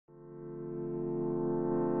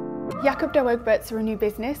JACOBS DOUWE EGBERTS are a new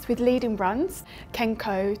business with leading brands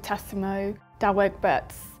Kenco, Tassimo, DOUWE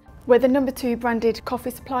EGBERTS. We're the #2 branded coffee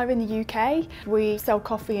supplier in the UK. We sell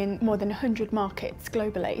coffee in more than 100 markets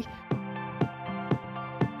globally.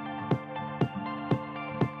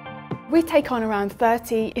 We take on around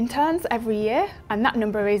 30 interns every year, and that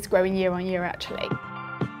number is growing year on year actually.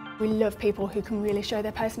 We love people who can really show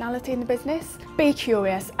their personality in the business. Be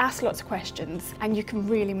curious, ask lots of questions, and you can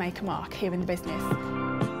really make a mark here in the business.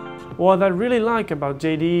 What I really like about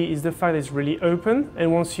JDE is the fact that it's really open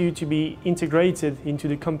and wants you to be integrated into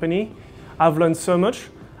the company. I've learned so much,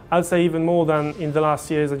 I'd say even more than in the last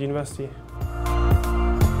years at university.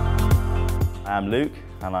 I'm Luke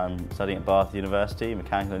and I'm studying at Bath University,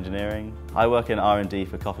 mechanical engineering. I work in R&D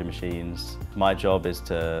for coffee machines. My job is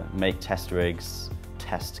to make test rigs,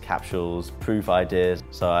 test capsules, proof ideas,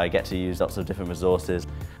 so I get to use lots of different resources.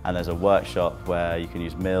 And there's a workshop where you can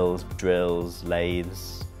use mills, drills,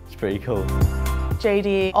 lathes. It's pretty cool.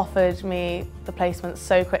 JDE offered me the placement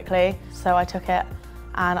so quickly, so I took it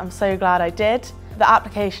and I'm so glad I did. The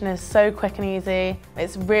application is so quick and easy,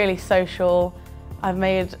 it's really social, I've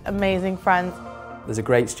made amazing friends. There's a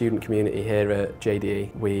great student community here at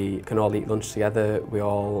JDE. We can all eat lunch together, we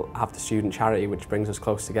all have the student charity which brings us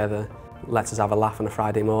close together, lets us have a laugh on a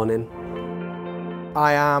Friday morning.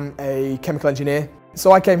 I am a chemical engineer.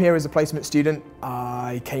 So I came here as a placement student.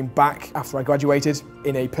 I came back after I graduated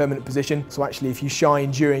in a permanent position. So actually if you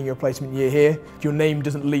shine during your placement year here, your name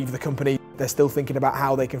doesn't leave the company. They're still thinking about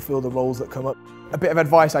how they can fill the roles that come up. A bit of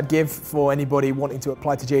advice I'd give for anybody wanting to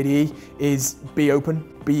apply to JDE is be open,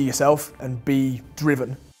 be yourself and be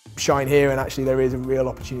driven. Shine here and actually there is a real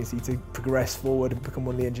opportunity to progress forward and become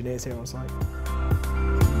one of the engineers here on site.